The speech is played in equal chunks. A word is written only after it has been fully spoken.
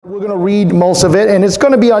We're going to read most of it, and it's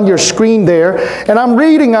going to be on your screen there. And I'm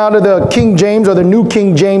reading out of the King James, or the New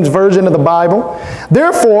King James Version of the Bible.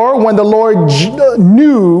 Therefore, when the Lord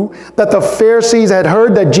knew that the Pharisees had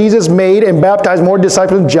heard that Jesus made and baptized more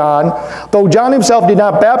disciples than John, though John himself did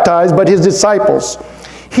not baptize, but his disciples,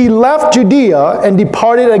 he left Judea and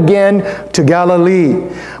departed again to Galilee.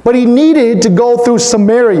 But he needed to go through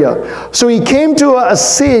Samaria. So he came to a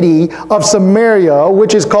city of Samaria,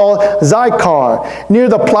 which is called Sychar, near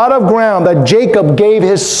the plot of ground that Jacob gave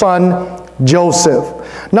his son Joseph.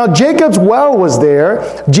 Now Jacob's well was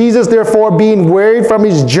there. Jesus, therefore, being wearied from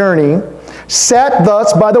his journey, sat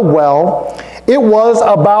thus by the well. It was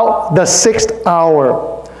about the 6th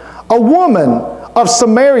hour. A woman of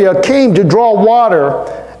Samaria came to draw water,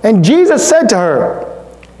 and Jesus said to her,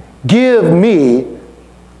 "Give me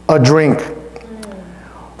a drink."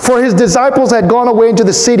 For his disciples had gone away into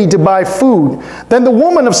the city to buy food. Then the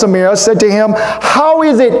woman of Samaria said to him, "How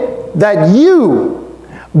is it that you,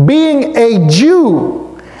 being a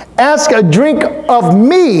Jew, ask a drink of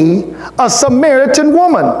me, a Samaritan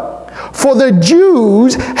woman? For the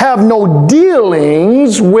Jews have no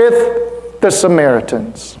dealings with the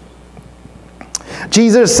Samaritans."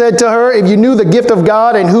 Jesus said to her, "If you knew the gift of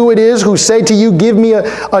God and who it is who say to you, 'Give me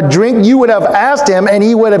a drink,' you would have asked him, and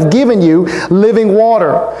he would have given you living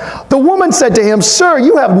water." The woman said to him, "Sir,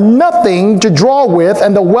 you have nothing to draw with,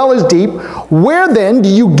 and the well is deep. Where then do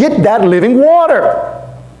you get that living water?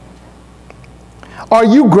 Are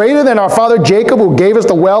you greater than our father Jacob, who gave us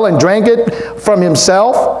the well and drank it from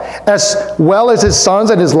himself, as well as his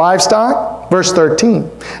sons and his livestock?" Verse 13.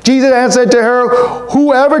 Jesus answered to her,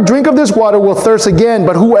 "Whoever drink of this water will thirst again,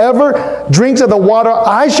 but whoever drinks of the water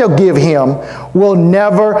I shall give him will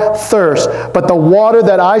never thirst. But the water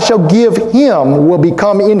that I shall give him will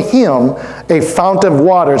become in him a fountain of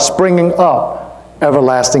water springing up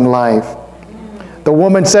everlasting life." The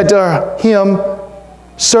woman said to him,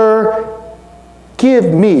 "Sir,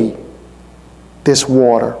 give me this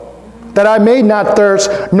water, that I may not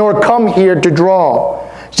thirst, nor come here to draw."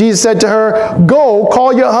 Jesus said to her, "Go,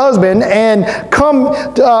 call your husband and come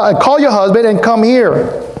here."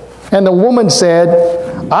 And the woman said,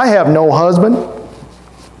 "I have no husband."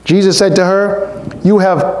 Jesus said to her, "You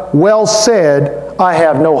have well said, 'I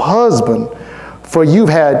have no husband,' for you've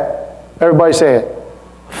had," everybody say it,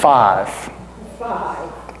 five.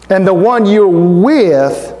 "And the one you're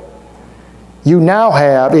with, you now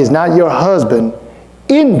have, is not your husband.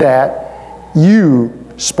 In that you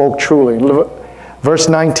spoke truly." Verse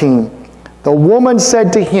 19. The woman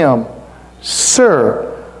said to him, "Sir,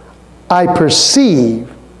 I perceive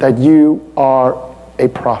that you are a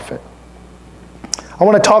prophet." I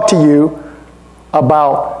want to talk to you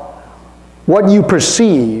about what you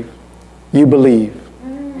perceive, you believe.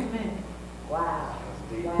 Wow.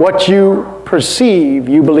 What you perceive,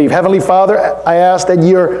 you believe. Heavenly Father, I ask that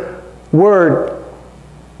your word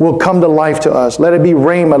will come to life to us. Let it be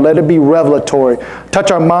rhema, let it be revelatory. Touch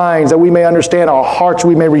our minds that we may understand, our hearts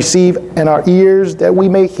we may receive, and our ears that we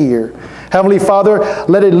may hear. Heavenly Father,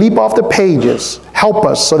 let it leap off the pages. Help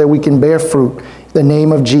us so that we can bear fruit. In the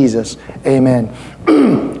name of Jesus, amen.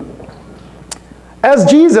 As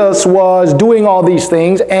Jesus was doing all these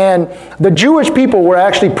things, and the Jewish people were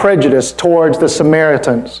actually prejudiced towards the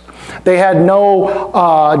Samaritans. They had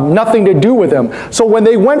nothing to do with them. So when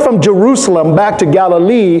they went from Jerusalem back to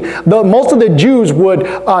Galilee, most of the Jews would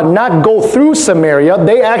not go through Samaria.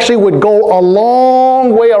 They actually would go a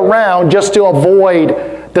long way around just to avoid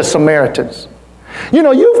the Samaritans. You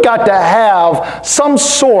know, you've got to have some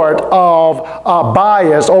sort of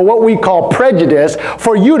bias, or what we call prejudice,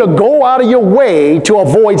 for you to go out of your way to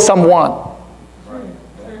avoid someone.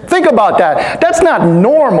 Think about that. That's not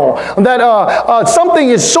normal. That something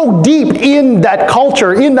is so deep in that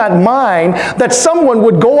culture, in that mind, that someone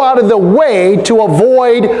would go out of the way to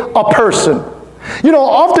avoid a person. You know,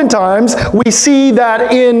 oftentimes we see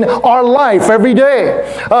that in our life every day,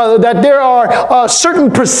 that there are certain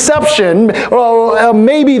perception,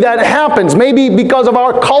 maybe that happens, maybe because of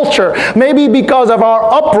our culture, maybe because of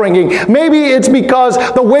our upbringing, maybe it's because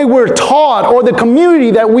the way we're taught or the community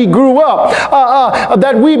that we grew up,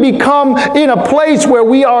 that we become in a place where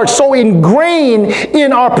we are so ingrained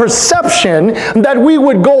in our perception that we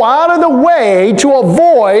would go out of the way to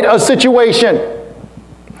avoid a situation.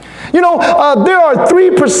 You know, there are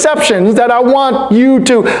three perceptions that I want you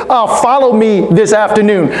to follow me this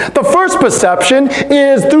afternoon. The first perception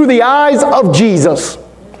is through the eyes of Jesus.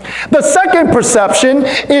 The second perception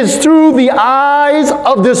is through the eyes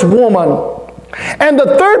of this woman. And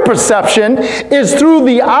the third perception is through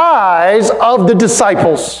the eyes of the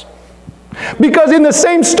disciples. Because in the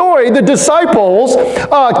same story, the disciples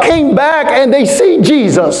came back and they see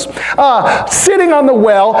Jesus sitting on the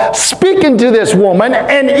well, speaking to this woman,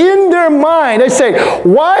 and in their mind they say,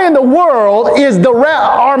 why in the world is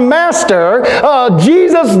our master,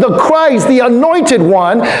 Jesus the Christ, the anointed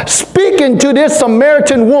one, speaking to this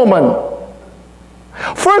Samaritan woman?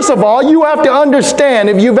 First of all, you have to understand,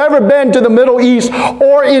 if you've ever been to the Middle East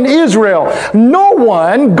or in Israel, no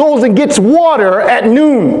one goes and gets water at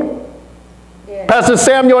noon. Pastor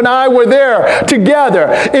Samuel and I were there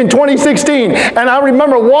together in 2016, and I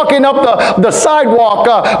remember walking up the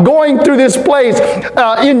sidewalk, going through this place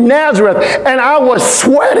in Nazareth, and I was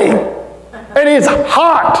sweating. It is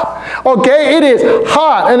hot, okay? It is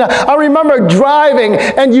hot. And I remember driving,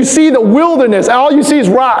 and you see the wilderness. All you see is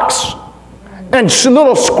rocks and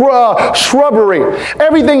little shrubbery.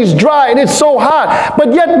 Everything's dry and it's so hot.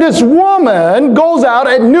 But yet this woman goes out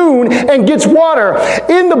at noon and gets water.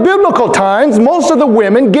 In the biblical times, most of the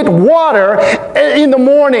women get water in the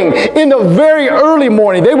morning, in the very early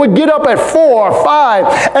morning. They would get up at 4 or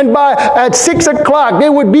 5, and at 6 o'clock they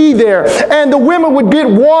would be there. And the women would get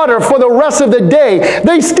water for the rest of the day.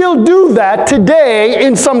 They still do that today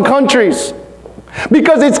in some countries,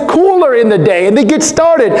 because it's cooler in the day and they get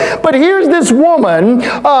started. But here's this woman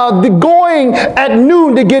going at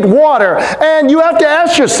noon to get water. And you have to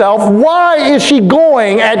ask yourself, why is she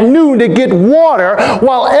going at noon to get water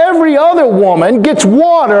while every other woman gets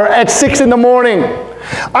water at 6 in the morning?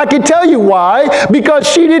 I can tell you why. Because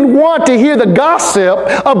she didn't want to hear the gossip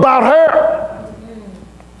about her.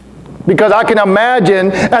 Because I can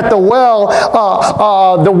imagine at the well,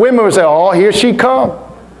 the women would say, oh, here she comes.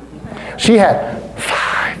 She had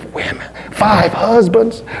 5 women, 5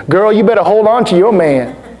 husbands. Girl, you better hold on to your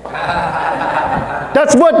man.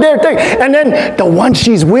 That's what they're thinking. And then the one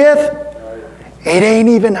she's with, it ain't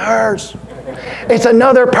even hers. It's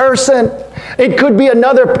another person. It could be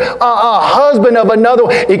another husband of another.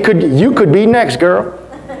 You could be next, girl.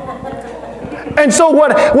 And so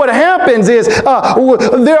what happens is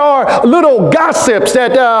there are little gossips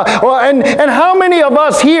that and how many of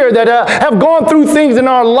us here that have gone through things in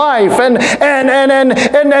our life and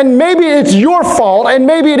maybe it's your fault and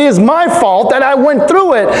maybe it is my fault that I went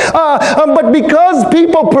through it, but because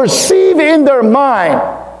people perceive in their mind,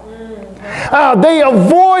 they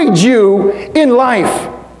avoid you in life.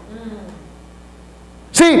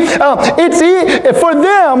 See, for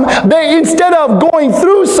them, they, instead of going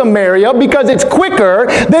through Samaria because it's quicker,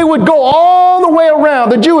 they would go all the way around.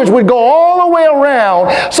 The Jewish would go all the way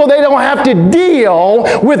around so they don't have to deal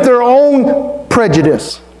with their own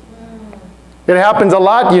prejudice. It happens a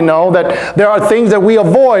lot, you know, that there are things that we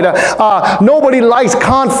avoid. Nobody likes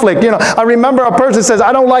conflict. You know, I remember a person says,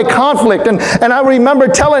 I don't like conflict. And I remember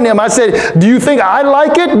telling him, I said, do you think I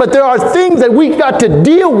like it? But there are things that we got to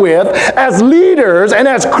deal with as leaders and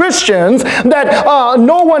as Christians that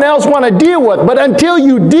no one else want to deal with. But until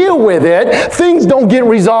you deal with it, things don't get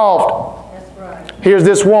resolved. That's right. Here's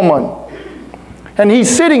this woman. And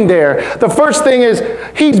he's sitting there. The first thing is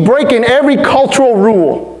he's breaking every cultural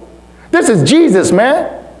rule. This is Jesus,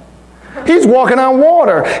 man. He's walking on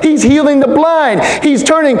water. He's healing the blind. He's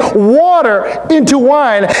turning water into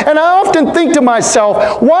wine. And I often think to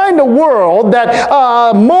myself, why in the world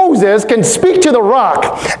that Moses can speak to the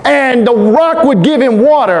rock and the rock would give him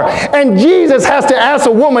water, and Jesus has to ask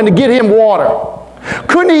a woman to get him water?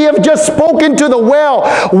 Couldn't he have just spoken to the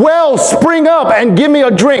well, spring up and give me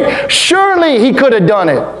a drink? Surely he could have done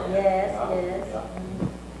it. Yes.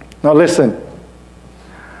 Now listen.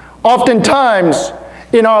 Oftentimes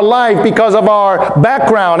in our life, because of our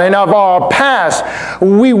background and of our past,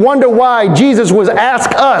 we wonder why Jesus would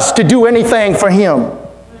ask us to do anything for him.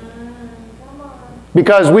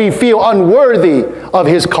 Because we feel unworthy of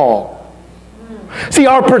his call. See,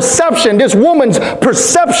 our perception, this woman's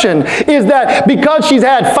perception, is that because she's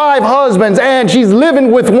had 5 husbands and she's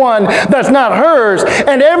living with one that's not hers,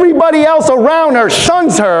 and everybody else around her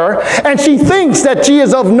shuns her, and she thinks that she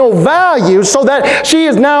is of no value, so that she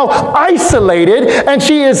is now isolated, and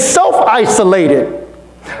she is self-isolated.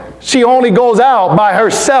 She only goes out by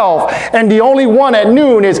herself, and the only one at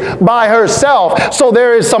noon is by herself. So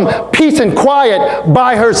there is some peace and quiet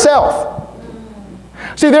by herself.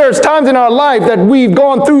 See, there's times in our life that we've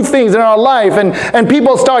gone through things in our life and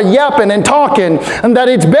people start yapping and talking, and that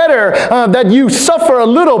it's better that you suffer a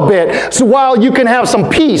little bit so while you can have some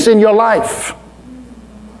peace in your life.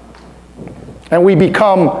 And we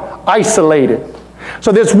become isolated.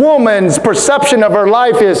 So this woman's perception of her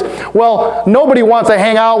life is, well, nobody wants to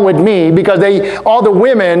hang out with me because all the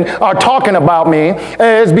women are talking about me.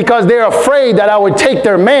 It's because they're afraid that I would take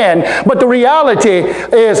their man. But the reality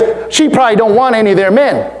is she probably don't want any of their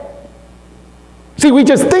men. See, we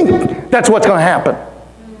just think that's what's going to happen.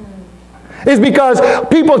 It's because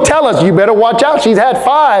people tell us, you better watch out, she's had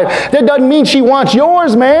 5. That doesn't mean she wants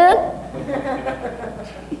yours, man.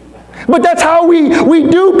 But that's how we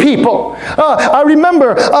do people. I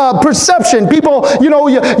remember perception. People,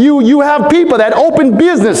 you have people that open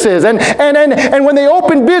businesses, and when they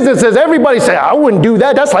open businesses, everybody say, I wouldn't do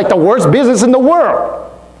that. That's like the worst business in the world.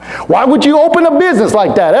 Why would you open a business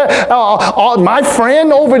like that? My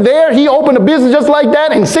friend over there, he opened a business just like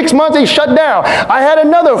that. In 6 months, he shut down. I had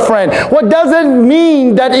another friend. What doesn't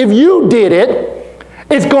mean that if you did it,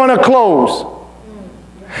 it's going to close.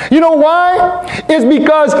 You know why? It's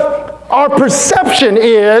because our perception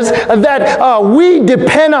is that we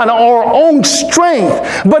depend on our own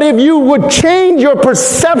strength. But if you would change your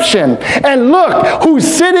perception and look who's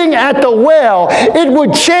sitting at the well, it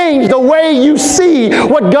would change the way you see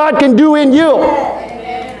what God can do in you.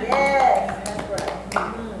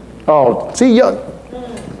 Oh, see,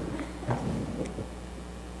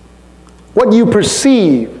 what you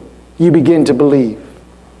perceive, you begin to believe.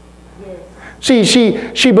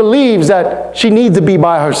 She believes that she needs to be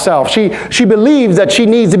by herself. She believes that she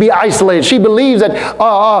needs to be isolated. She believes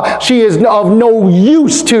that she is of no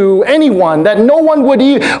use to anyone, that no one would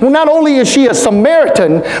even, not only is she a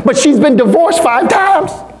Samaritan, but she's been divorced 5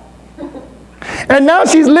 times. And now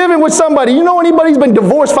she's living with somebody. You know anybody who's been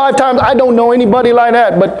divorced 5 times? I don't know anybody like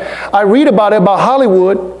that, but I read about it, about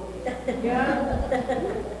Hollywood.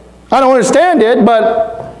 I don't understand it,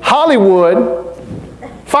 but Hollywood,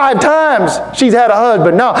 5 times she's had a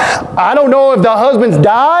husband. Now, I don't know if the husband's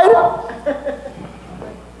died.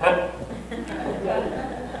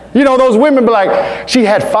 You know, those women be like, she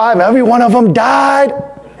had 5, every one of them died.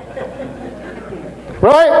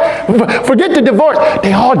 Right? Forget the divorce.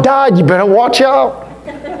 They all died. You better watch out.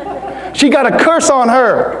 She got a curse on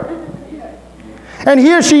her. And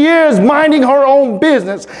here she is minding her own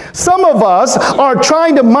business. Some of us are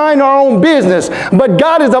trying to mind our own business, but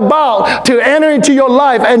God is about to enter into your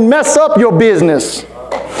life and mess up your business.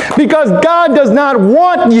 Because God does not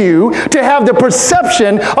want you to have the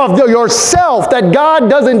perception of yourself that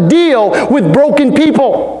God doesn't deal with broken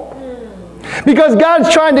people. Because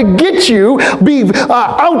God's trying to get you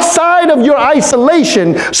outside of your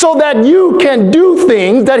isolation so that you can do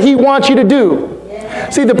things that He wants you to do.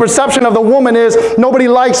 See, the perception of the woman is, nobody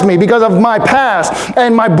likes me because of my past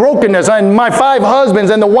and my brokenness and my 5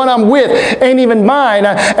 husbands, and the one I'm with ain't even mine.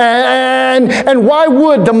 And why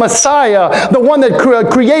would the Messiah, the one that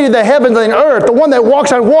created the heavens and earth, the one that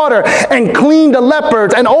walks on water and cleaned the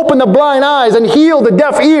lepers and opened the blind eyes and healed the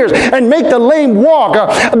deaf ears and make the lame walk,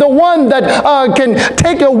 the one that can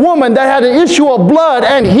take a woman that had an issue of blood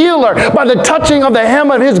and heal her by the touching of the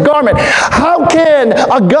hem of His garment, how can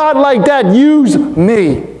a God like that use me?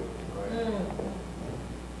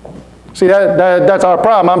 See, that's our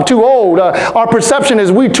problem. I'm too old. Our perception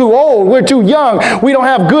is we're too old. We're too young. We don't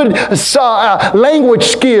have good language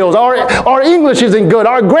skills. Our English isn't good.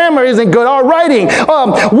 Our grammar isn't good. Our writing.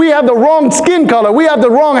 We have the wrong skin color. We have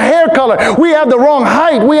the wrong hair color. We have the wrong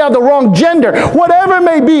height. We have the wrong gender. Whatever it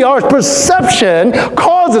may be, our perception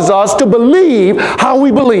causes us to believe how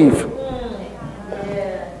we believe.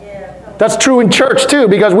 That's true in church too,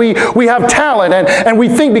 because we have talent, and we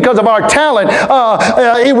think because of our talent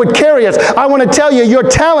it would carry us. I want to tell you, your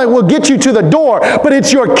talent will get you to the door, but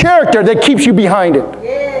it's your character that keeps you behind it.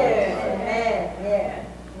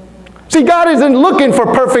 See, God isn't looking for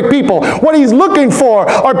perfect people. What He's looking for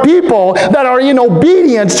are people that are in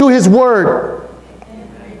obedience to His word.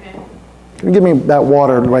 Give me that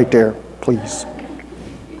water right there, please.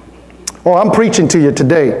 Oh, I'm preaching to you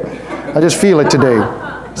today. I just feel it today.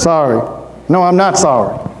 Sorry. No, I'm not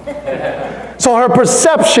sorry. So her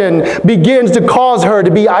perception begins to cause her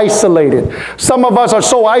to be isolated. Some of us are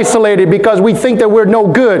so isolated because we think that we're no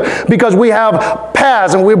good, because we have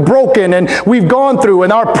past and we're broken and we've gone through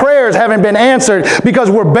and our prayers haven't been answered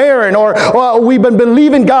because we're barren, or we've been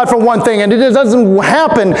believing God for one thing and it just doesn't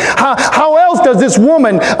happen. How else does this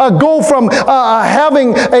woman go from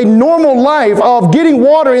having a normal life of getting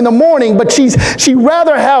water in the morning, but she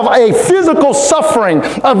rather have a physical suffering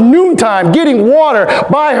of noontime getting water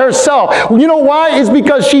by herself? You know why? It's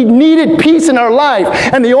because she needed peace in her life,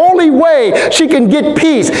 and the only way she can get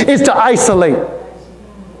peace is to isolate.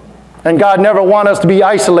 And God never wanted us to be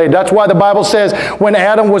isolated. That's why the Bible says when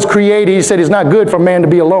Adam was created, He said it's not good for man to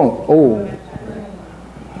be alone.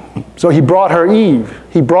 Oh. So He brought her Eve.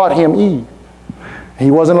 He brought him Eve.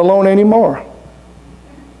 He wasn't alone anymore.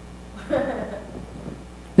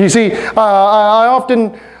 You see, I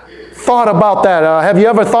often thought about that? Have you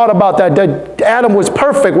ever thought about that? That Adam was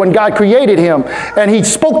perfect when God created him, and he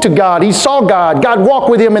spoke to God. He saw God. God walked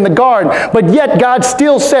with him in the garden, but yet God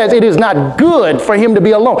still says it is not good for him to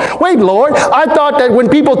be alone. Wait, Lord, I thought that when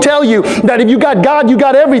people tell you that if you got God, you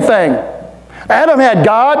got everything. Adam had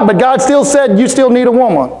God, but God still said you still need a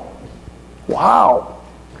woman. Wow.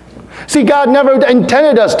 See, God never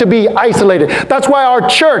intended us to be isolated. That's why our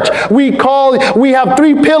church, we have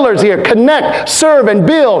 3 pillars here: connect, serve, and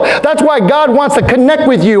build. That's why God wants to connect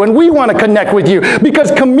with you, and we want to connect with you,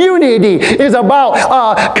 because community is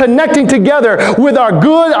about connecting together with our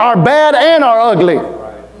good, our bad, and our ugly.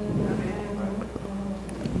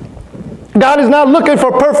 God is not looking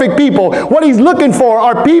for perfect people. What he's looking for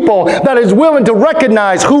are people that is willing to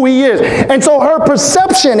recognize who he is. And so her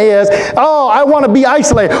perception is, oh, I want to be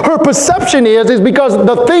isolated. Her perception is because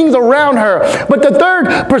the things around her. But the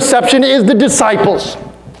third perception is the disciples.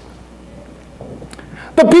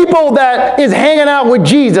 The people that is hanging out with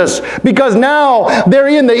Jesus because now they're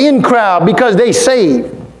in the in crowd because they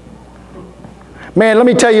saved. Man, let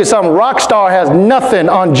me tell you something. Rockstar has nothing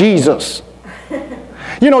on Jesus.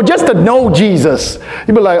 You know, just to know Jesus,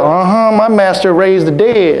 you'd be like, my master raised the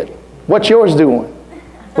dead. What's yours doing?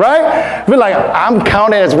 Right? You'd be like, I'm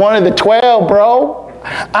counted as one of the 12, bro.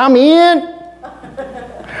 I'm in.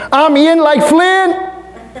 I'm in like Flynn.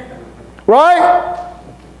 Right?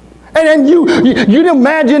 And then you'd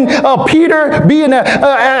imagine Peter being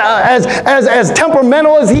as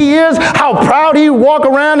temperamental as he is, how proud he'd walk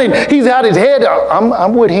around and he's out his head.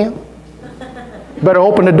 I'm with him. Better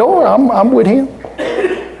open the door. I'm with him.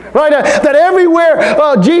 Right? That everywhere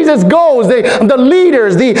Jesus goes, the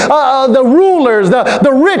leaders, the rulers,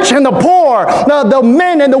 the rich and the poor, the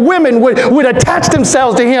men and the women would attach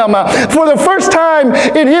themselves to him. For the first time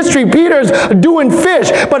in history, Peter's doing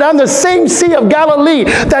fish, but on the same Sea of Galilee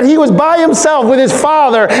that he was by himself with his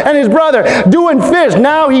father and his brother doing fish.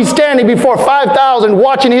 Now he's standing before 5,000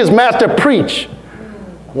 watching his master preach.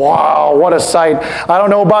 Wow, what a sight. I don't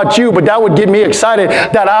know about you, but that would get me excited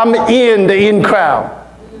that I'm in the in crowd.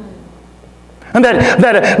 And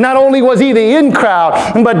that not only was he the in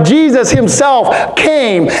crowd, but Jesus himself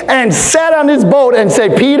came and sat on his boat and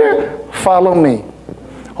said, Peter, follow me.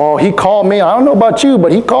 Oh, he called me. I don't know about you,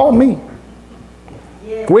 but he called me.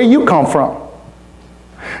 Where you come from?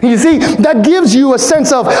 You see, that gives you a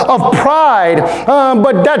sense of pride,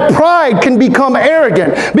 but that pride can become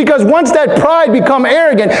arrogant, because once that pride becomes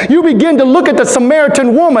arrogant, you begin to look at the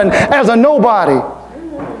Samaritan woman as a nobody.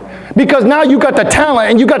 Because now you got the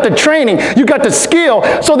talent and you got the training, you got the skill,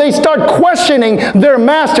 so they start questioning their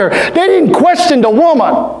master. They didn't question the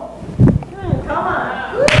woman.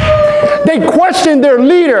 They questioned their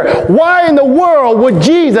leader. Why in the world would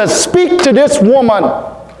Jesus speak to this woman?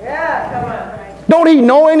 Don't he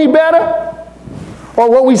know any better? Or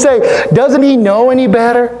what we say, doesn't he know any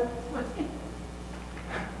better?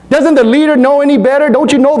 Doesn't the leader know any better?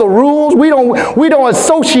 Don't you know the rules? We don't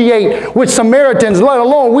associate with Samaritans, let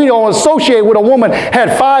alone we don't associate with a woman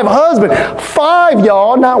had 5 husbands. 5,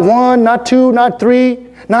 y'all. Not 1, not 2, not 3,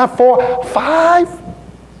 not 4. 5?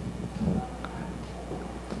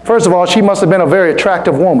 First of all, she must have been a very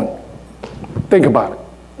attractive woman. Think about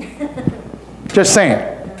it. Just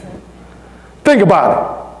saying. Think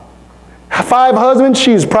about it. 5 husbands,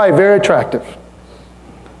 she's probably very attractive.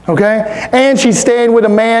 Okay? And she's staying with a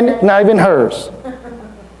man not even hers.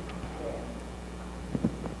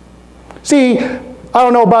 See, I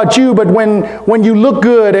don't know about you, but when you look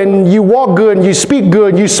good and you walk good and you speak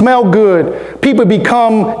good, you smell good, people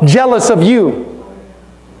become jealous of you.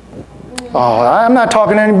 Oh, I'm not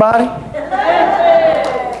talking to anybody.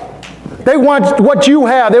 They want what you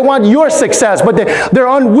have. They want your success, but they're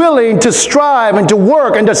unwilling to strive and to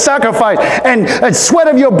work and to sacrifice and sweat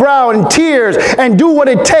of your brow and tears and do what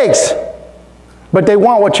it takes. But they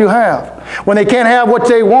want what you have. When they can't have what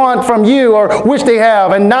they want from you or wish they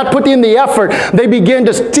have and not put in the effort, they begin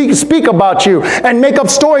to speak about you and make up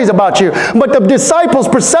stories about you. But the disciples'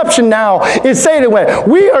 perception now is saying,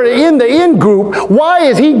 we are in the in group. Why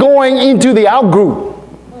is he going into the out group?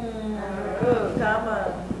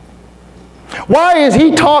 Why is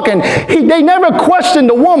he talking? They never questioned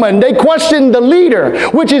the woman. They questioned the leader,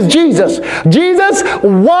 which is Jesus. Jesus,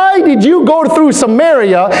 why did you go through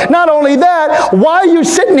Samaria? Not only that, why are you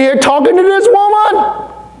sitting here talking to this woman?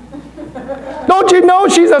 Don't you know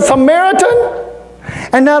she's a Samaritan?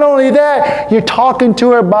 And not only that, you're talking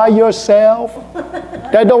to her by yourself.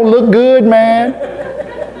 That don't look good, man.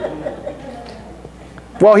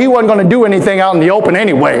 Well, he wasn't going to do anything out in the open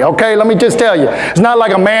anyway, okay? Let me just tell you. It's not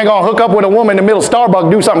like a man going to hook up with a woman in the middle of Starbucks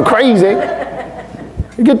and do something crazy.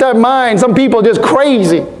 You get that mind. Some people are just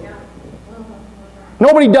crazy.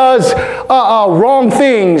 Nobody does wrong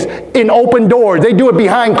things in open doors. They do it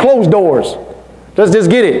behind closed doors. Let's just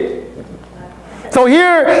get it. So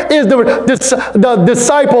here is the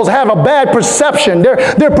disciples have a bad perception.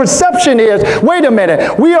 Their perception is, wait a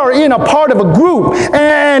minute, we are in a part of a group.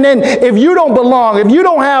 And if you don't belong, if you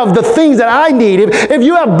don't have the things that I need, if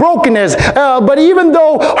you have brokenness, but even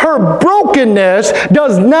though her brokenness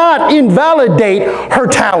does not invalidate her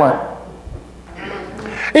talent.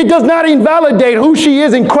 It does not invalidate who she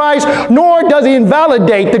is in Christ, nor does it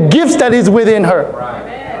invalidate the gifts that is within her.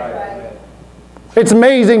 Right. It's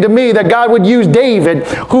amazing to me that God would use David,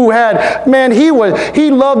 who had, man, he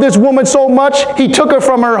loved this woman so much, he took her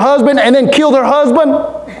from her husband and then killed her husband.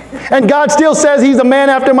 And God still says he's a man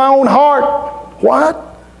after my own heart.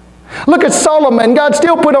 What? Look at Solomon. God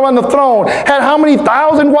still put him on the throne. Had how many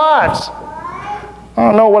 1,000 wives? I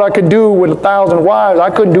don't know what I could do with 1,000 wives. I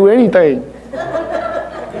couldn't do anything.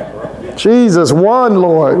 Jesus, one,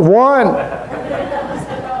 Lord, one.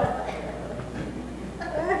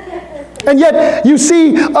 And yet, you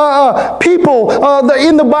see, people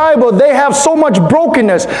in the Bible, they have so much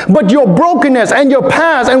brokenness. But your brokenness and your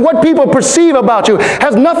past and what people perceive about you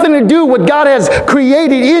has nothing to do with what God has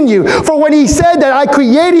created in you. For when He said that I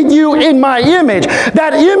created you in my image,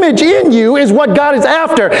 that image in you is what God is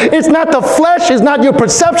after. It's not the flesh, it's not your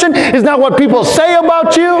perception, it's not what people say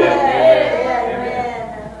about you.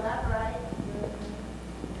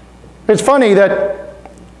 It's funny that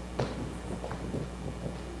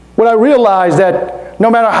what I realize that no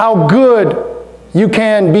matter how good you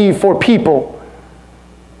can be for people,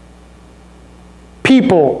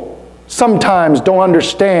 people sometimes don't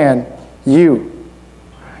understand you.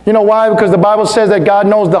 You know why? Because the Bible says that God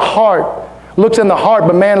knows the heart, looks in the heart,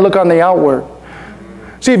 but man look on the outward.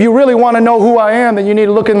 See, if you really want to know who I am, then you need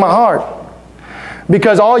to look in my heart.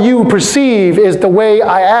 Because all you perceive is the way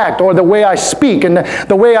I act or the way I speak. And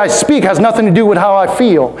the way I speak has nothing to do with how I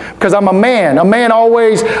feel. Because I'm a man. A man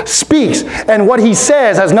always speaks. And what he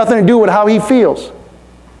says has nothing to do with how he feels.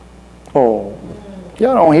 Oh,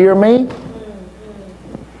 y'all don't hear me?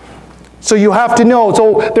 So you have to know.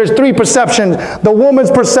 So there's three perceptions. The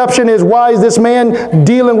woman's perception is, why is this man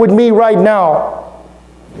dealing with me right now?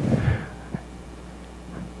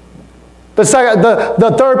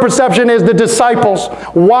 The third perception is the disciples.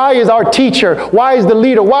 Why is our teacher? Why is the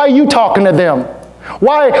leader? Why are you talking to them?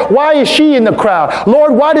 Why is she in the crowd?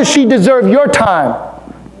 Lord, why does she deserve your time?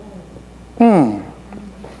 And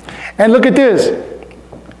look at this.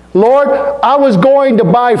 Lord, I was going to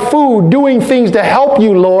buy food, doing things to help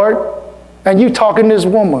you, Lord, and you talking to this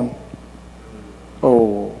woman.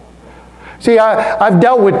 Oh. See, I've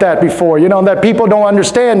dealt with that before, you know, that people don't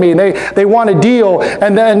understand me and they want to deal.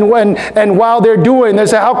 And while they're doing, they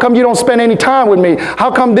say, how come you don't spend any time with me? How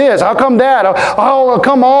come this? How come that? How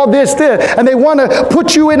come all this? And they want to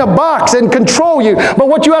put you in a box and control you. But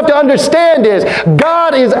what you have to understand is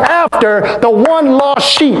God is after the one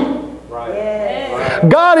lost sheep.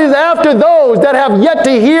 God is after those that have yet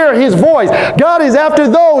to hear His voice. God is after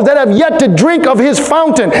those that have yet to drink of His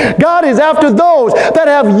fountain. God is after those that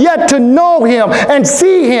have yet to know Him and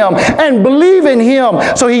see Him and believe in Him.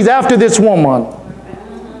 So He's after this woman.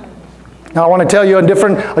 Now I want to tell you a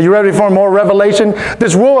different, are you ready for more revelation?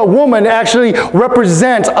 This woman actually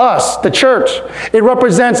represents us, the church. It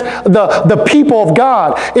represents the people of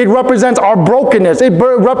God. It represents our brokenness. It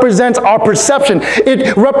represents our perception.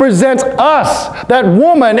 It represents us. That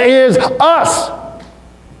woman is us.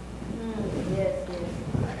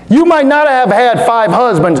 You might not have had 5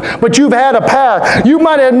 husbands, but you've had a past. You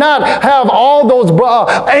might not have all those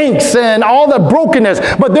angst and all the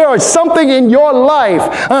brokenness, but there is something in your life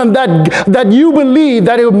that you believe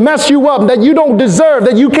that it will mess you up, that you don't deserve,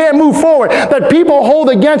 that you can't move forward, that people hold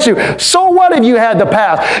against you. So what if you had the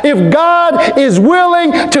past? If God is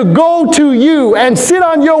willing to go to you and sit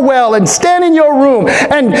on your well and stand in your room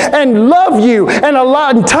and love you and allow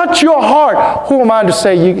and touch your heart, who am I to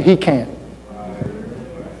say He can't?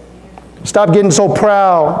 Stop getting so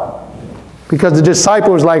proud, because the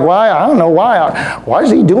disciple was like, why? I don't know why. Why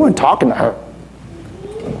is he talking to her?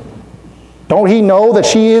 Don't he know that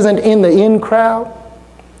she isn't in the in crowd?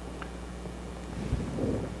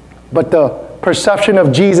 But the perception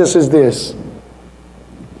of Jesus is this.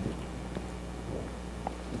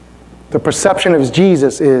 The perception of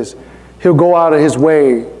Jesus is He'll go out of His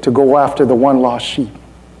way to go after the one lost sheep.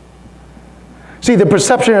 See, the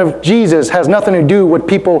perception of Jesus has nothing to do with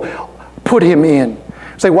people put Him in.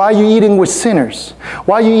 Say, why are you eating with sinners?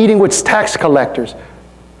 Why are you eating with tax collectors?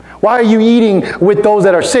 Why are you eating with those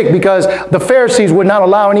that are sick? Because the Pharisees would not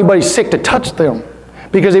allow anybody sick to touch them,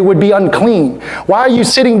 because it would be unclean. Why are you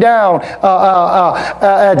sitting down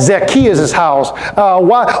at Zacchaeus' house?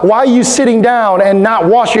 Why are you sitting down and not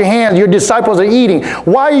wash your hands? Your disciples are eating.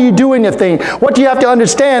 Why are you doing the thing? What you have to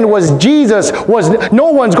understand was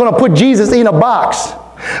no one's going to put Jesus in a box,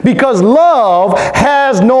 because love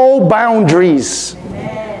has no boundaries.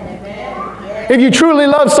 If you truly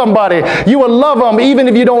love somebody, you will love them even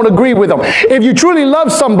if you don't agree with them. If you truly love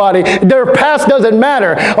somebody, their past doesn't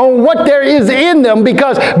matter on what there is in them,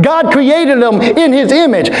 because God created them in His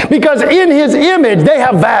image. Because in His image, they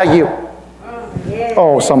have value.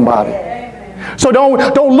 Oh, somebody. So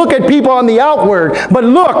don't look at people on the outward, but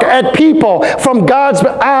look at people from God's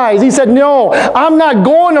eyes. He said, no, I'm not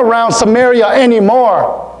going around Samaria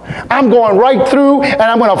anymore. I'm going right through, and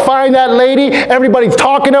I'm going to find that lady. Everybody's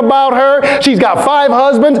talking about her. She's got 5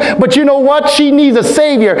 husbands, but you know what? She needs a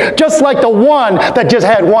Savior, just like the one that just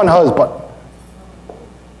had one husband.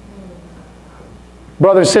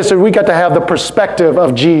 Brothers and sisters, we got to have the perspective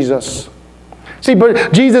of Jesus. See,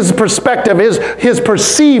 but Jesus' perspective, his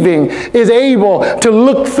perceiving, is able to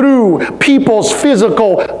look through people's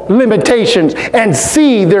physical limitations and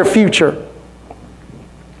see their future.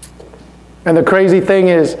 And the crazy thing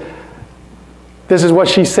is, this is what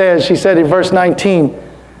she says. She said in verse 19,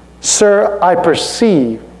 "Sir, I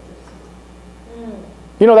perceive."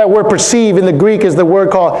 You know that word perceive in the Greek is the word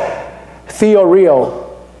called theoreo.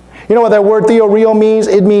 You know what that word theoreo means?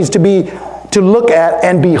 It means to look at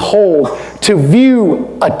and behold, to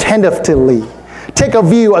view attentively. Take a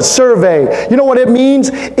view, a survey. You know what it means?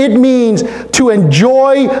 It means to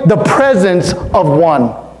enjoy the presence of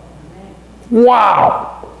one.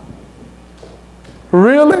 Wow.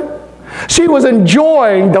 Really? She was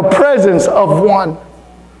enjoying the presence of one.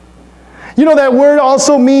 You know that word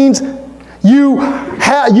also means you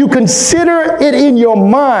consider it in your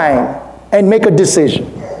mind and make a decision.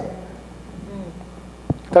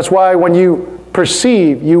 That's why when you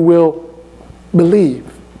perceive, you will believe.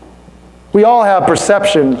 We all have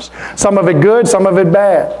perceptions. Some of it good, some of it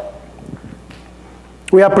bad.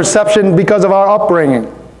 We have perception because of our upbringing.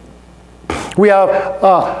 We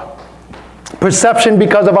have perception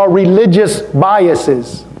because of our religious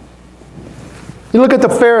biases. You look at the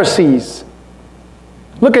Pharisees.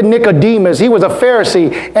 Look at Nicodemus. He was a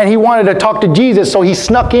Pharisee and he wanted to talk to Jesus, so he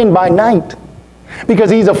snuck in by night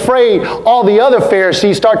because he's afraid all the other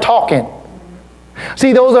Pharisees start talking.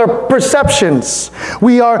 See, those are perceptions.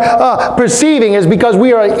 We are perceiving is because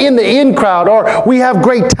we are in the in crowd, or we have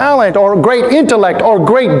great talent or great intellect or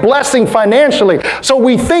great blessing financially. So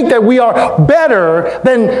we think that we are better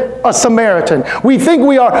than a Samaritan. We think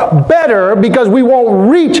we are better because we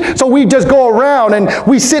won't reach. So we just go around and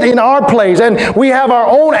we sit in our place and we have our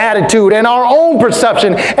own attitude and our own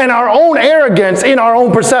perception and our own arrogance in our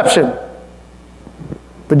own perception.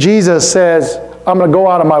 But Jesus says, I'm going to go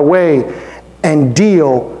out of my way and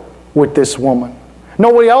deal with this woman.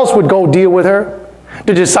 Nobody else would go deal with her.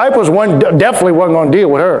 The disciples definitely weren't going to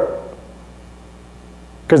deal with her,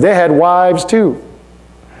 because they had wives too.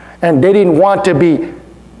 And they didn't want to be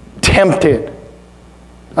tempted.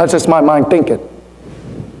 That's just my mind thinking.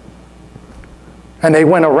 And they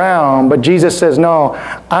went around, but Jesus says, no,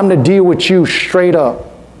 I'm to deal with you straight up.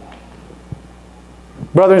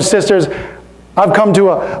 Brothers and sisters, I've come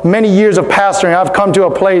to many years of pastoring, I've come to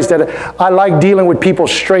a place that I like dealing with people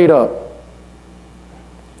straight up.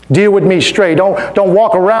 Deal with me straight. Don't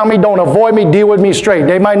walk around me, don't avoid me, deal with me straight.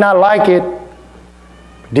 They might not like it.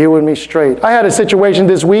 Deal with me straight. I had a situation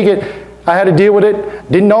this week, I had to deal with it,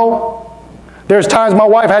 didn't know. There's times my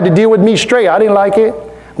wife had to deal with me straight. I didn't like it.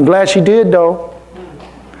 I'm glad she did though.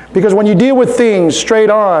 Because when you deal with things straight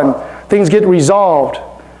on, things get resolved.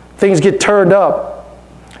 Things get turned up.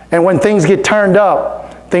 And when things get turned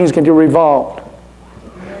up, things can get revolved.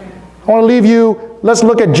 I want to leave you, let's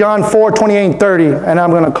look at John 4, 28 and 30, and I'm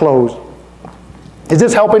going to close. Is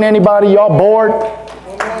this helping anybody? Y'all bored?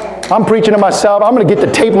 I'm preaching to myself. I'm going to get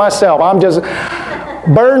the tape myself.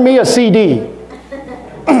 Burn me a CD.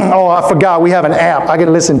 Oh, I forgot. We have an app. I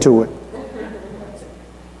can listen to it.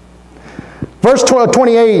 Verse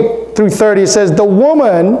 28 through 30, it says, the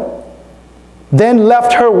woman then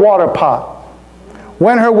left her water pot,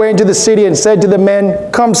 went her way into the city, and said to the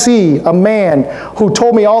men, come see a man who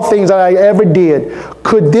told me all things that I ever did.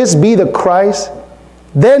 Could this be the Christ?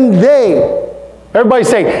 Then they, everybody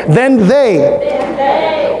say, then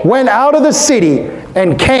they went out of the city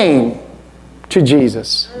and came to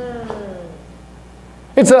Jesus.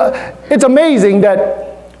 It's amazing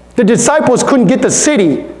that the disciples couldn't get the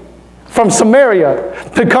city from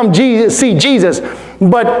Samaria to come see Jesus,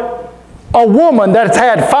 but a woman that's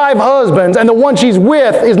had 5 husbands and the one she's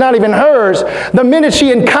with is not even hers, the minute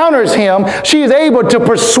she encounters him, she is able to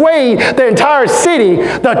persuade the entire city,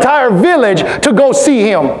 the entire village to go see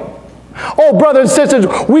him. Oh, brothers and sisters,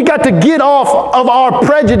 we got to get off of our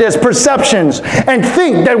prejudice perceptions and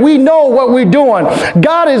think that we know what we're doing.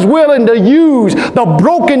 God is willing to use the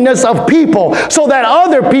brokenness of people so that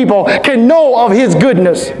other people can know of his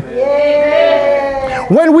goodness.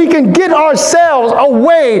 When we can get ourselves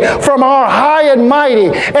away from our high and mighty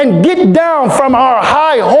and get down from our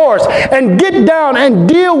high horse and get down and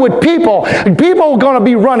deal with people, people are going to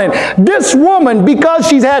be running. This woman, because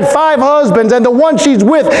she's had 5 husbands and the one she's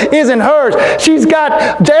with isn't hers,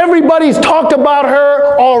 everybody's talked about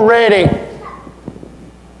her already.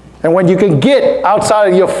 And when you can get outside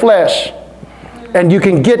of your flesh and you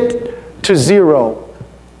can get to zero,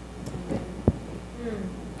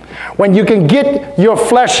 when you can get your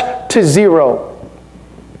flesh to zero,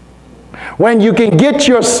 when you can get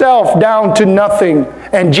yourself down to nothing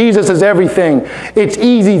and Jesus is everything, it's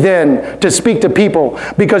easy then to speak to people.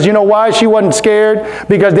 Because you know why she wasn't scared?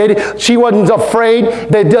 Because she wasn't afraid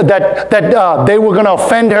that they were going to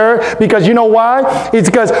offend her. Because you know why? It's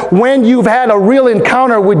because when you've had a real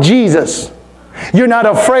encounter with Jesus, you're not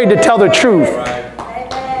afraid to tell the truth.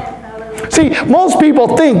 See, most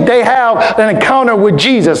people think they have an encounter with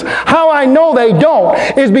Jesus. How I know they don't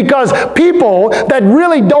is because people that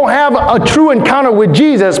really don't have a true encounter with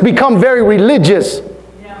Jesus become very religious.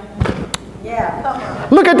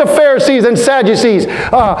 Look at the Pharisees and Sadducees.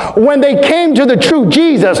 When they came to the true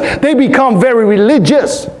Jesus, they become very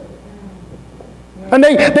religious. And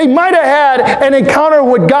they might have had an encounter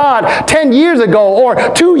with God 10 years ago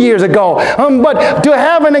or 2 years ago. But to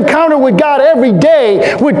have an encounter with God every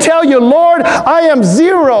day would tell you, Lord, I am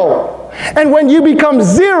zero. And when you become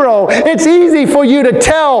zero, it's easy for you to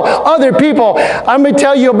tell other people. I'm going to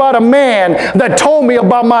tell you about a man that told me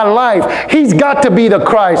about my life. He's got to be the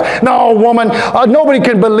Christ. No, woman, nobody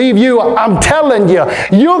can believe you. I'm telling you,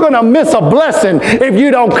 you're going to miss a blessing if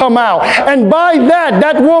you don't come out. And by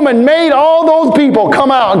that woman made all those people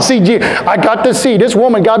come out and see Jesus. I got to see. This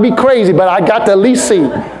woman got to be crazy, but I got to at least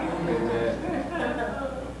see.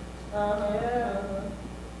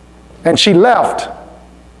 And she left.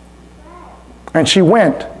 And she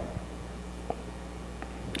went.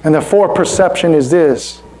 And the fourth perception is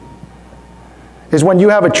this. Is when you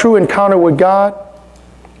have a true encounter with God.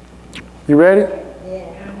 You ready? Yeah.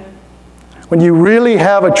 When you really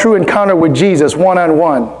have a true encounter with Jesus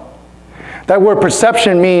one-on-one. That word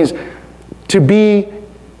perception means to be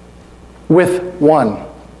with one.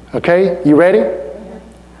 Okay? You ready?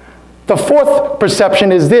 The fourth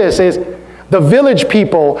perception is this. The village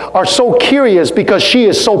people are so curious because she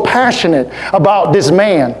is so passionate about this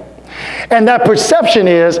man. And that perception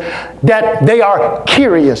is that they are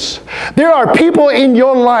curious. There are people in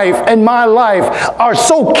your life and my life are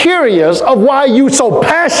so curious of why you're so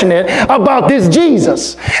passionate about this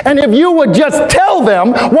Jesus. And if you would just tell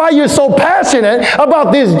them why you're so passionate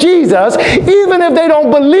about this Jesus, even if they don't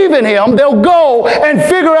believe in him, they'll go and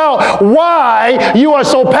figure out why you are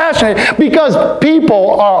so passionate. Because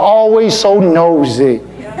people are always so nosy.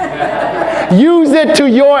 Use it to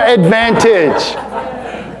your advantage.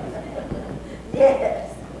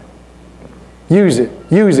 Use it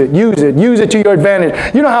to your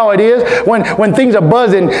advantage. You know how it is when things are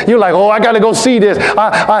buzzing, you're like, oh, I got to go see this.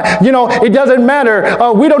 It doesn't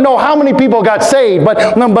matter. We don't know how many people got saved,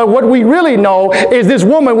 but what we really know is this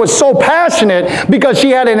woman was so passionate because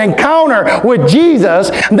she had an encounter with Jesus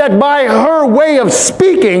that by her way of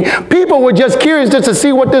speaking, people were just curious just to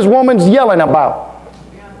see what this woman's yelling about.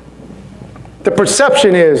 The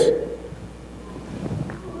perception is,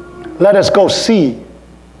 let us go see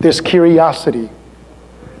this curiosity.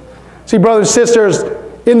 See, brothers and sisters,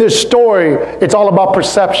 in this story, it's all about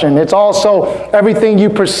perception. It's also everything you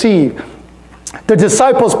perceive. The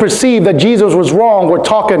disciples perceived that Jesus was wrong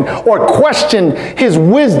or questioned his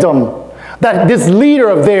wisdom. That this leader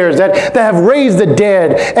of theirs that have raised the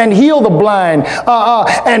dead and healed the blind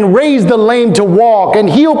and raised the lame to walk and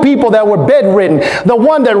healed people that were bedridden, the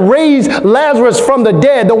one that raised Lazarus from the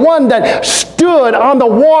dead, the one that stood on the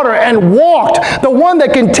water and walked, the one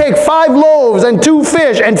that can take 5 loaves and 2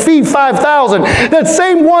 fish and feed 5,000, that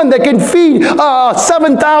same one that can feed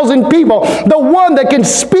 7,000 people, the one that can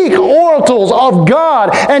speak oracles of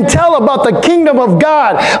God and tell about the kingdom of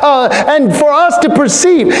God, and for us to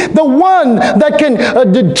perceive, the one that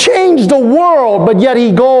can change the world, but yet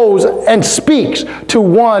he goes and speaks to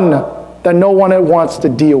one that no one wants to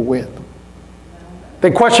deal with. They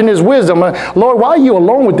question his wisdom. Lord, why are you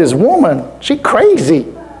alone with this woman? She's crazy.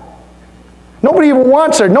 Nobody even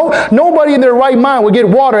wants her. Nobody in their right mind would get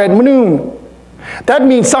water at noon. That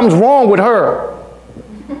means something's wrong with her.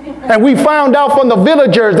 And we found out from the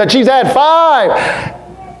villagers that she's had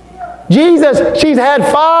 5. Jesus, she's had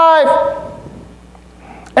 5.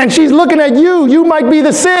 And she's looking at you. You might be the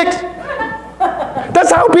 6th.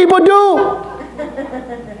 That's how people do.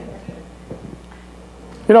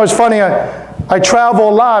 You know, it's funny. I travel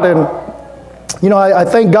a lot, and you know, I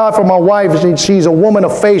thank God for my wife. She's a woman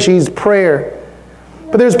of faith. She's prayer.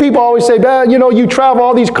 But there's people always say, you know, you travel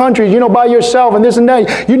all these countries, you know, by yourself and this and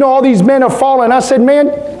that. You know, all these men are falling. I said, man,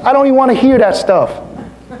 I don't even want to hear that stuff.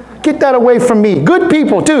 Get that away from me. Good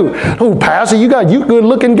people, too. Oh, Pastor, you good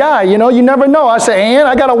looking guy. You know, you never know. I say, and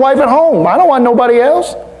I got a wife at home. I don't want nobody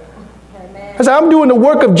else. I said, I'm doing the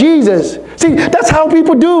work of Jesus. See, that's how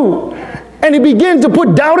people do. And it begins to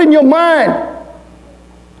put doubt in your mind.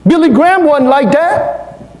 Billy Graham wasn't like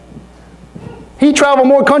that. He traveled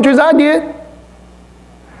more countries than I did.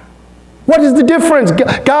 What is the difference?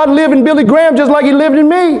 God lived in Billy Graham just like he lived in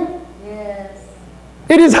me. Yes.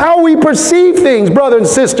 It is how we perceive things, brothers and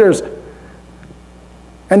sisters.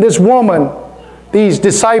 And this woman, these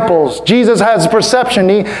disciples, Jesus has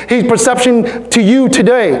perception. He's perception to you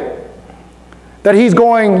today. That he's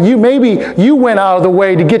going, maybe you went out of the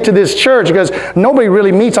way to get to this church because nobody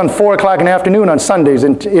really meets on 4 o'clock in the afternoon on Sundays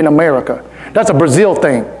in America. That's a Brazil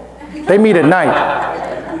thing. They meet at night.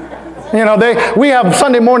 You know, we have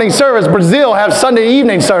Sunday morning service. Brazil have Sunday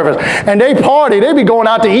evening service. And they party. They be going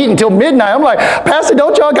out to eat until midnight. I'm like, Pastor,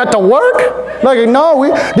 don't y'all got to work? Like,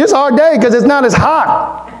 no, this is our day because it's not as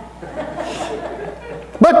hot.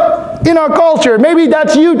 But in our culture, maybe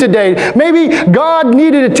that's you today. Maybe God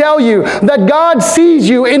needed to tell you that God sees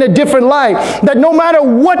you in a different light. That no matter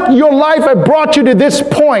what your life had brought you to this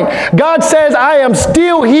point, God says, I am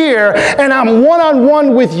still here and I'm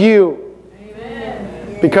one-on-one with you.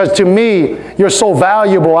 Because to me, you're so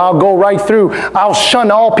valuable. I'll go right through. I'll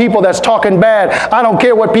shun all people that's talking bad. I don't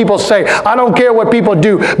care what people say. I don't care what people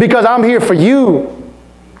do. Because I'm here for you.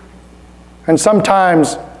 And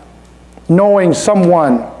sometimes knowing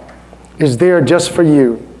someone is there just for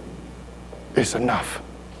you is enough.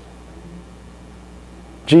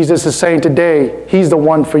 Jesus is saying today, he's the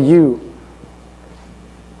one for you.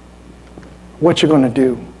 What you going to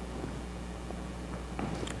do?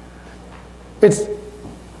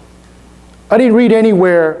 I didn't read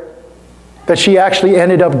anywhere that she actually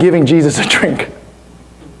ended up giving Jesus a drink.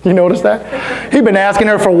 You notice that? He'd been asking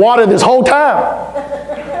her for water this whole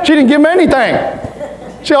time. She didn't give him anything.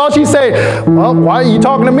 All she said, well, why are you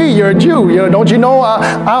talking to me? You're a Jew. You know, don't you know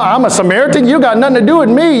I'm a Samaritan? You got nothing to do with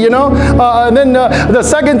me, you know. And then the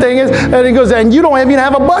second thing is, and he goes, and you don't even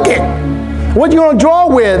have a bucket. What you going to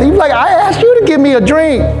draw with? He's like, I asked you to give me a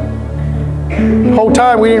drink. The whole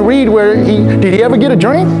time we didn't read did he ever get a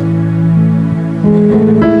drink?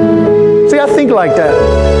 See, I think like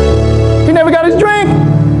that. He never got his drink.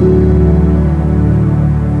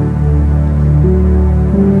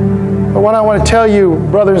 But what I want to tell you,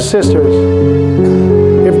 brothers and sisters,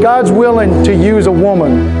 if God's willing to use a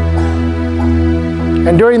woman,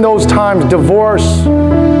 and during those times, divorce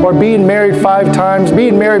or being married 5 times,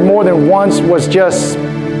 being married more than once was just,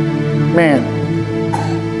 man,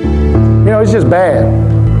 you know, it's just bad.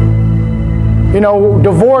 You know,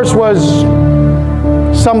 divorce was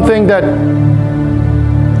something that,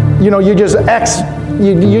 you know, your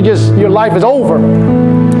life is over.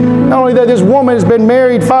 Not only that, this woman has been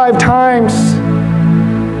married 5 times.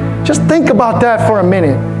 Just think about that for a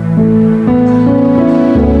minute.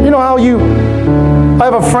 You know how I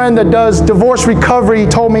have a friend that does divorce recovery. He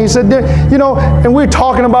told me, he said, you know, and we're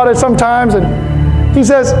talking about it sometimes, and he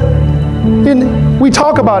says, we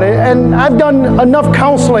talk about it, and I've done enough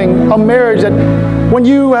counseling on marriage that when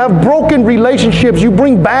you have broken relationships, you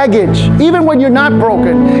bring baggage. Even when you're not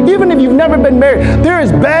broken, even if you've never been married, there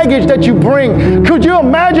is baggage that you bring. Could you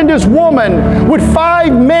imagine this woman with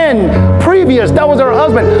 5 men previous, that was her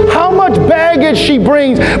husband, how much baggage she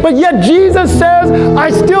brings, but yet Jesus says,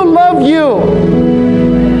 I still love you,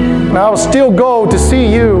 and I'll still go to see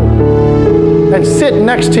you and sit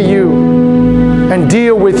next to you and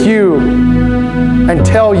deal with you and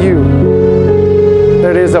tell you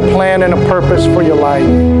there is a plan and a purpose for your life.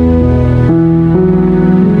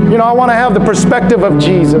 You know, I want to have the perspective of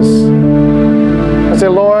Jesus. I say,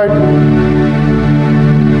 Lord,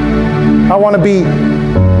 I want to be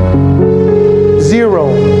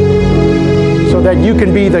 0 so that you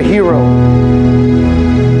can be the hero.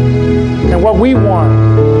 And what we want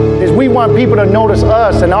is we want people to notice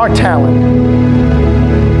us and our talent.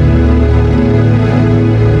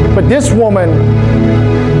 But this woman,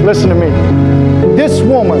 listen to me, this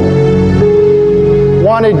woman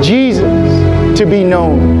wanted Jesus to be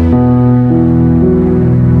known.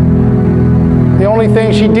 The only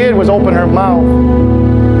thing she did was open her mouth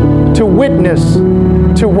to witness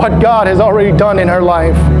to what God has already done in her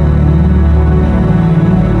life.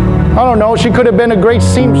 I don't know, she could have been a great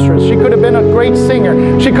seamstress. She could have been a great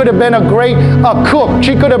singer. She could have been a great cook.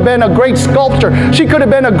 She could have been a great sculptor. She could have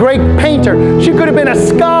been a great painter. She could have been a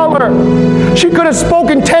scholar. She could have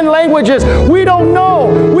spoken 10 languages. We don't know.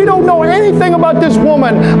 We don't know anything about this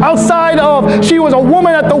woman outside of she was a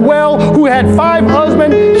woman at the well who had 5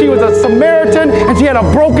 husbands. She was a Samaritan and she had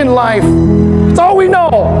a broken life. That's all we know.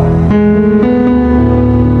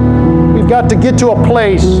 We've got to get to a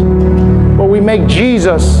place where we make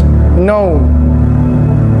Jesus known.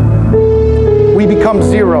 We become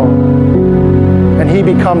zero and he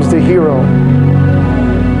becomes the hero.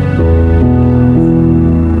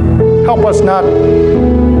 Help us not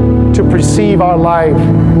to perceive our life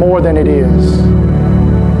more than it is.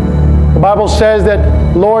 The Bible says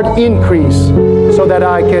that, Lord, increase so that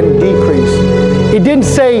I can decrease. It didn't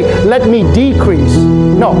say, let me decrease.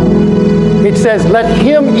 No. It says, let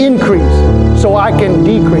him increase so I can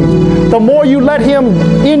decrease. The more you let him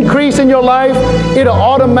increase in your life, it'll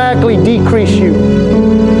automatically decrease you.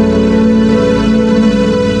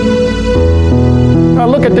 Now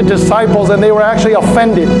look at the disciples, and they were actually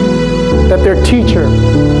offended that their teacher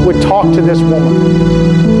would talk to this woman.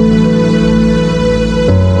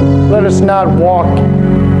 Let us not walk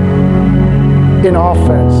in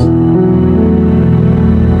offense.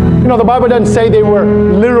 You know, the Bible doesn't say they were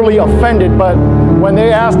literally offended, but when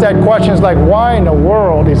they asked that question, it's like, why in the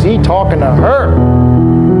world is he talking to her?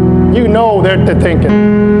 You know they're thinking.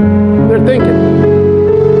 They're thinking.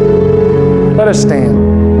 Let us stand.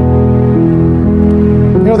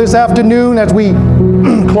 You know, this afternoon as we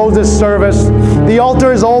close this service, the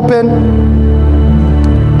altar is open.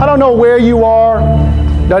 I don't know where you are.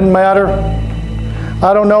 Doesn't matter.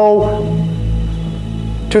 I don't know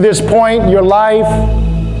to this point your life,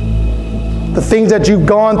 the things that you've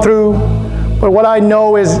gone through. But what I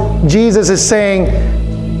know is Jesus is saying,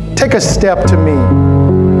 take a step to me.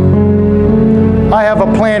 I have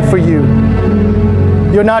a plan for you.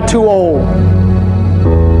 You're not too old.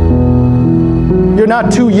 You're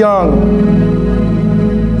not too young.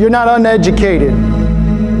 You're not uneducated.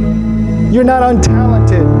 You're not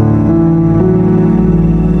untalented.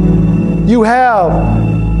 You have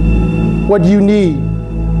what you need.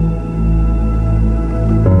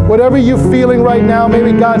 Whatever you're feeling right now,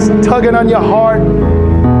 maybe God's tugging on your heart.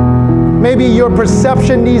 Maybe your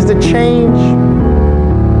perception needs to change.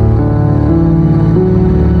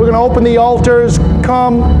 We're going to open the altars.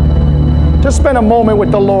 Come. Just spend a moment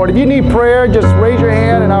with the Lord. If you need prayer, just raise your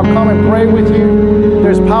hand and I'll come and pray with you.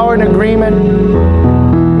 There's power in agreement.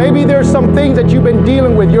 Maybe there's some things that you've been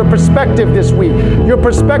dealing with, your perspective this week, your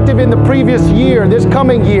perspective in the previous year, this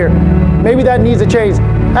coming year. Maybe that needs to change.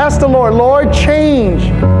 Ask the Lord, Lord, change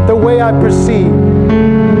the way I perceive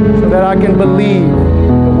so that I can believe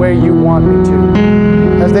the way you want me to.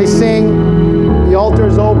 As they sing, the altar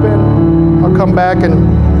is open. I'll come back and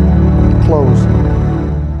close.